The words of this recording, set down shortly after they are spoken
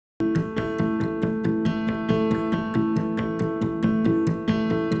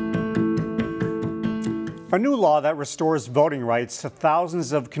A new law that restores voting rights to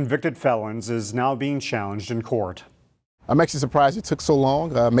thousands of convicted felons is now being challenged in court. I'm actually surprised it took so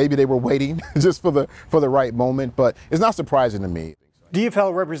long. Maybe they were waiting just for the right moment, but it's not surprising to me.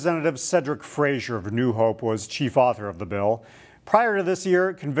 DFL Representative Cedric Frazier of New Hope was chief author of the bill. Prior to this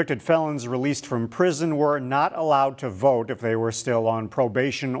year, convicted felons released from prison were not allowed to vote if they were still on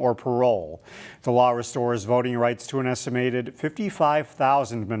probation or parole. The law restores voting rights to an estimated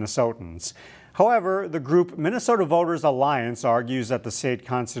 55,000 Minnesotans. However, the group Minnesota Voters Alliance argues that the state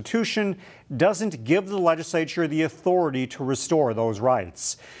constitution doesn't give the legislature the authority to restore those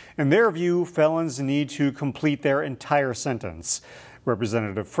rights. In their view, felons need to complete their entire sentence.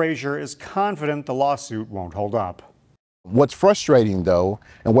 Representative Frazier is confident the lawsuit won't hold up. What's frustrating, though,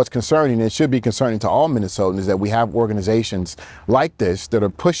 and what's concerning, and it should be concerning to all Minnesotans, is that we have organizations like this that are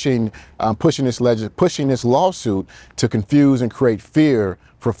pushing this lawsuit to confuse and create fear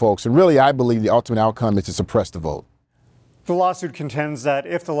for folks. And really, I believe the ultimate outcome is to suppress the vote. The lawsuit contends that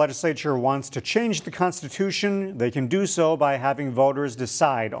if the legislature wants to change the Constitution, they can do so by having voters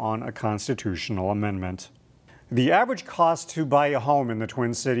decide on a constitutional amendment. The average cost to buy a home in the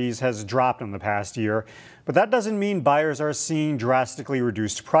Twin Cities has dropped in the past year, but that doesn't mean buyers are seeing drastically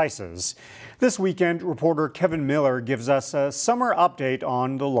reduced prices. This weekend, reporter Kevin Miller gives us a summer update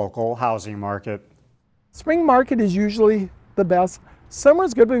on the local housing market. Spring market is usually the best. Summer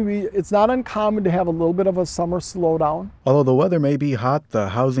is good, but it's not uncommon to have a little bit of a summer slowdown. Although the weather may be hot, the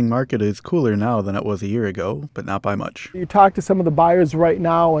housing market is cooler now than it was a year ago, but not by much. You talk to some of the buyers right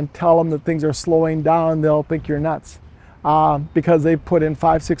now and tell them that things are slowing down, they'll think you're nuts. Because they've put in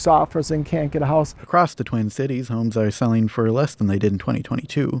 5-6 offers and can't get a house. Across the Twin Cities, homes are selling for less than they did in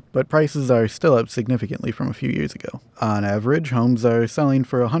 2022, but prices are still up significantly from a few years ago. On average, homes are selling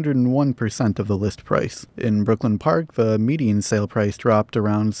for 101% of the list price. In Brooklyn Park, the median sale price dropped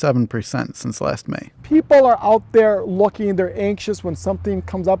around 7% since last May. People are out there looking, they're anxious when something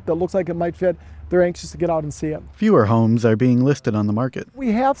comes up that looks like it might fit. They're anxious to get out and see it. Fewer homes are being listed on the market.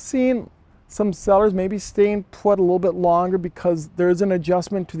 We have seen some sellers maybe staying put a little bit longer because there's an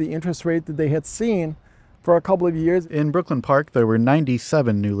adjustment to the interest rate that they had seen for a couple of years. In Brooklyn Park, there were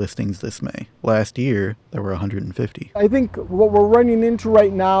 97 new listings this May. Last year, there were 150. I think what we're running into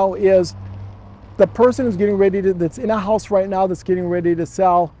right now is the person who's getting ready to, that's in a house right now that's getting ready to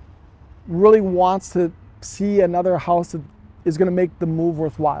sell, really wants to see another house that is going to make the move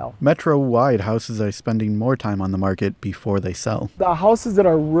worthwhile. Metro-wide houses are spending more time on the market before they sell. The houses that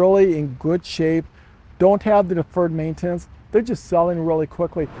are really in good shape, don't have the deferred maintenance, they're just selling really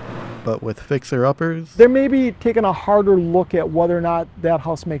quickly. But with fixer-uppers, they may be taking a harder look at whether or not that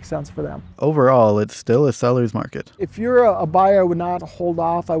house makes sense for them. Overall, it's still a seller's market. If you're a buyer, I would not hold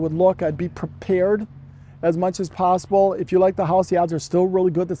off. I would look, I'd be prepared as much as possible. If you like the house, the odds are still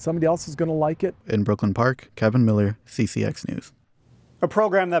really good that somebody else is going to like it. In Brooklyn Park, Kevin Miller, CCX News. A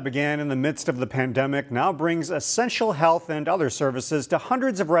program that began in the midst of the pandemic now brings essential health and other services to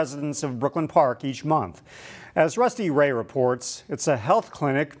hundreds of residents of Brooklyn Park each month. As Rusty Ray reports, it's a health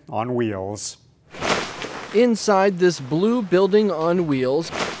clinic on wheels. Inside this blue building on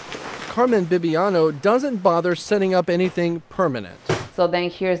wheels, Carmen Bibiano doesn't bother setting up anything permanent. So then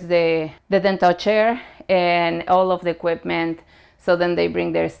here's the dental chair and all of the equipment. So then they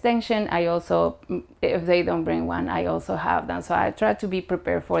bring their extension. I also, if they don't bring one, I also have them. So I try to be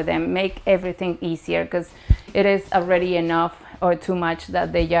prepared for them, make everything easier, because it is already enough or too much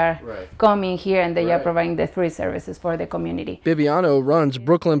that they are coming here and they are providing the free services for the community. Bibiano runs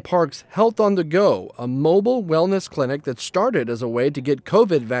Brooklyn Park's Health on the Go, a mobile wellness clinic that started as a way to get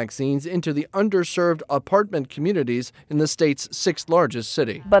COVID vaccines into the underserved apartment communities in the state's 6th largest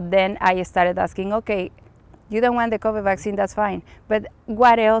city. But then I started asking, okay, you don't want the COVID vaccine, that's fine. But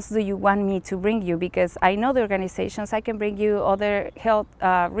what else do you want me to bring you? Because I know the organizations, I can bring you other health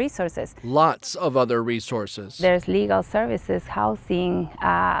resources. Lots of other resources. There's legal services, housing,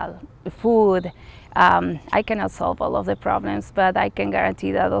 food. I cannot solve all of the problems, but I can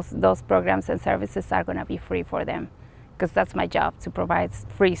guarantee that those programs and services are going to be free for them, because that's my job, to provide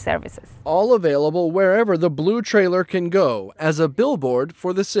free services. All available wherever the blue trailer can go as a billboard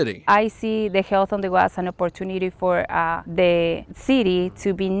for the city. I see the Health on the Go as an opportunity for the city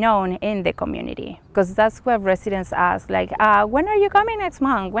to be known in the community, because that's what residents ask, like, when are you coming next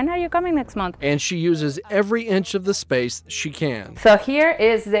month? When are you coming next month? And she uses every inch of the space she can. So here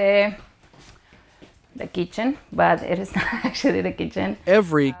is the kitchen, but it is not actually the kitchen.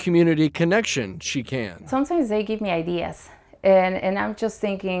 Every community connection she can. Sometimes they give me ideas and I'm just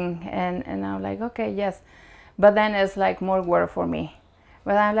thinking and I'm like, okay, yes. But then it's like more work for me.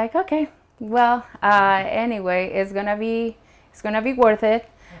 But I'm like, okay, well, anyway, it's gonna be worth it.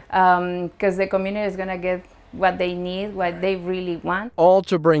 because the community is going to get what they need, what they really want. All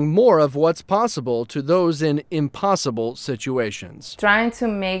to bring more of what's possible to those in impossible situations. Trying to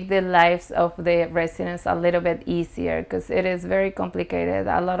make the lives of the residents a little bit easier, because it is very complicated.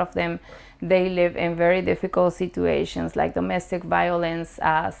 A lot of them, they live in very difficult situations like domestic violence,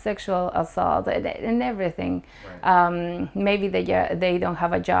 sexual assault, and everything. Maybe they don't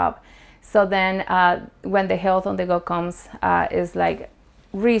have a job. So then when the Health on the Go comes, it's like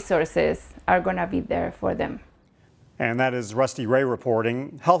resources are going to be there for them. And that is Rusty Ray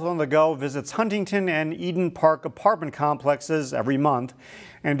reporting. Health on the Go visits Huntington and Eden Park apartment complexes every month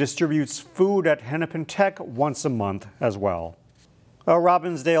and distributes food at Hennepin Tech once a month as well. A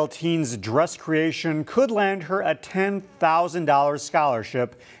Robbinsdale teen's dress creation could land her a $10,000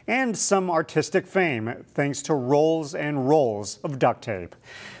 scholarship and some artistic fame thanks to rolls and rolls of duct tape.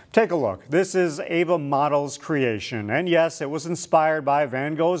 Take a look. This is Ava Model's creation, and yes, it was inspired by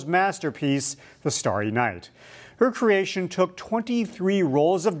Van Gogh's masterpiece, The Starry Night. Her creation took 23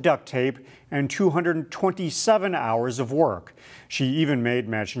 rolls of duct tape and 227 hours of work. She even made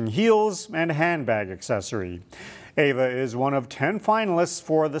matching heels and handbag accessory. Ava is one of 10 finalists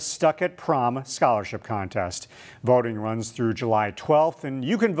for the Stuck at Prom scholarship contest. Voting runs through July 12th, and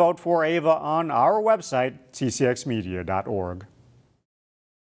you can vote for Ava on our website, ccxmedia.org.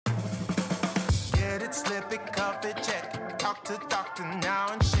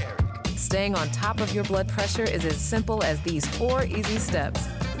 Staying on top of your blood pressure is as simple as these 4 easy steps.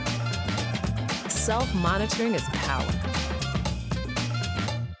 Self-monitoring is power.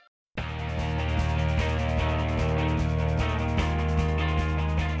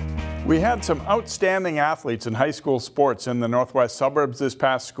 We had some outstanding athletes in high school sports in the Northwest suburbs this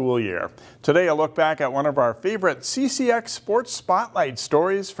past school year. Today, a look back at one of our favorite CCX Sports Spotlight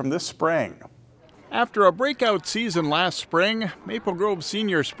stories from this spring. After a breakout season last spring, Maple Grove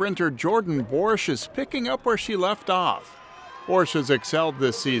senior sprinter Jordyn Borsch is picking up where she left off. Borsch has excelled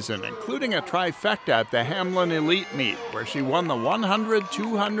this season, including a trifecta at the Hamlin Elite Meet, where she won the 100,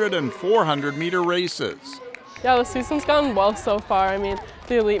 200, and 400 meter races. Yeah, the season's gone well so far. I mean,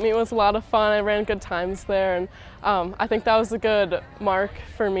 the Elite Meet was a lot of fun. I ran good times there, and I think that was a good mark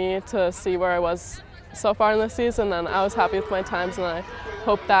for me to see where I was so far in the season, and I was happy with my times, and I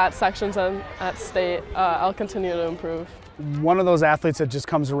hope that sections at state I'll continue to improve. One of those athletes that just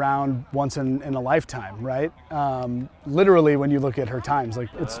comes around once in a lifetime, right? Literally, when you look at her times, like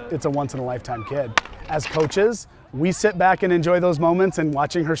it's a once in a lifetime kid. As coaches, we sit back and enjoy those moments and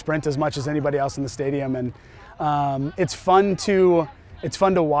watching her sprint as much as anybody else in the stadium, and it's fun to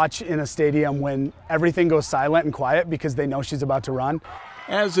watch in a stadium when everything goes silent and quiet because they know she's about to run.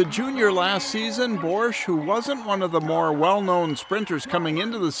 As a junior last season, Borsch, who wasn't one of the more well-known sprinters coming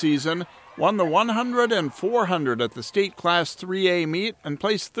into the season, won the 100 and 400 at the state class 3A meet and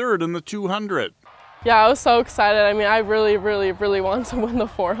placed third in the 200. Yeah, I was so excited. I mean, I really wanted to win the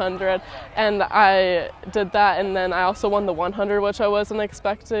 400, and I did that, and then I also won the 100, which I wasn't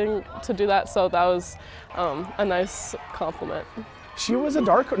expecting to do that, so that was a nice compliment. She was a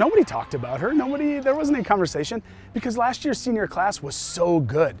dark horse. Nobody talked about her. There wasn't any conversation because last year's senior class was so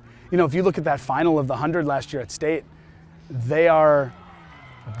good. You know, if you look at that final of the 100 last year at state, they're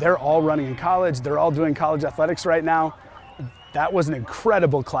all running in college. They're all doing college athletics right now. That was an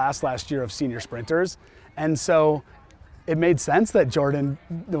incredible class last year of senior sprinters. And so it made sense that Jordyn,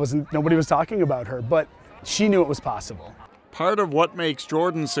 nobody was talking about her, but she knew it was possible. Part of what makes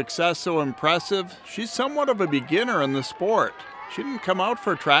Jordyn's success so impressive, she's somewhat of a beginner in the sport. She didn't come out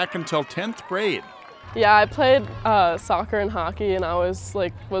for track until 10th grade. Yeah, I played soccer and hockey, and I was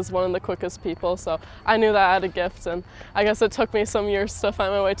one of the quickest people, so I knew that I had a gift, and I guess it took me some years to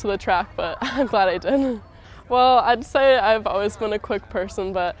find my way to the track, but I'm glad I did. Well, I'd say I've always been a quick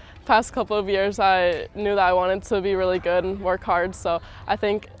person, but the past couple of years I knew that I wanted to be really good and work hard, so I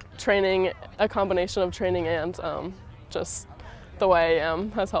think training, a combination of training and just the way I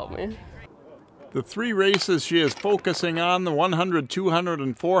am, has helped me. The 3 races she is focusing on, the 100, 200,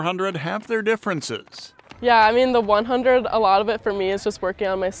 and 400, have their differences. Yeah, I mean, the 100, a lot of it for me is just working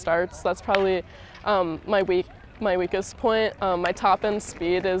on my starts. That's probably my weakest point. My top end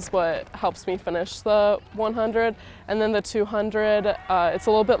speed is what helps me finish the 100. And then the 200, it's a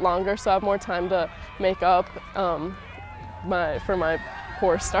little bit longer, so I have more time to make up for my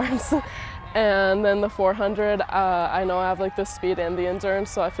poor starts. And then the 400, I know I have the speed and the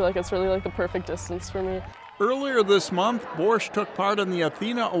endurance, so I feel like it's really the perfect distance for me. Earlier this month, Borsch took part in the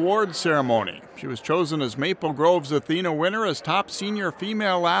Athena Awards ceremony. She was chosen as Maple Grove's Athena winner as top senior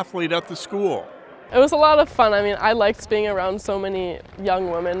female athlete at the school. It was a lot of fun. I mean, I liked being around so many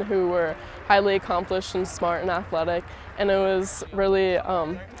young women who were highly accomplished and smart and athletic, and it was really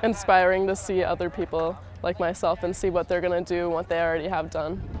inspiring to see other people like myself and see what they're going to do and what they already have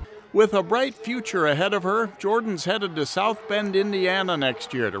done. With a bright future ahead of her, Jordyn's headed to South Bend, Indiana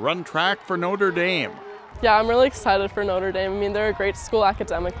next year to run track for Notre Dame. Yeah, I'm really excited for Notre Dame. I mean, they're a great school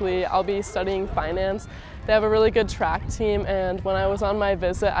academically. I'll be studying finance. They have a really good track team, and when I was on my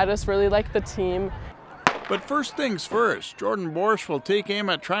visit, I just really liked the team. But first things first, Jordyn Borsch will take aim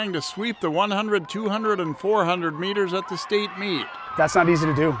at trying to sweep the 100, 200, and 400 meters at the state meet. That's not easy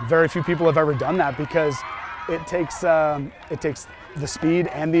to do. Very few people have ever done that because it takes the speed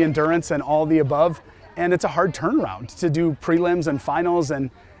and the endurance and all the above, and it's a hard turnaround to do prelims and finals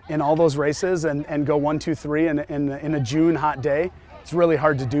and in all those races and go 1, 2, 3 in a June hot day. It's really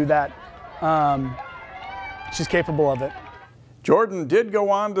hard to do that. She's capable of it. Jordyn did go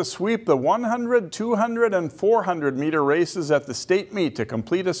on to sweep the 100, 200, and 400 meter races at the state meet to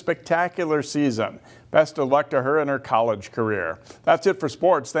complete a spectacular season. Best of luck to her in her college career. That's it for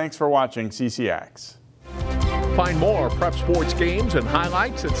sports. Thanks for watching CCX. Find more prep sports games and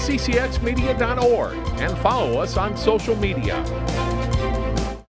highlights at ccxmedia.org and follow us on social media.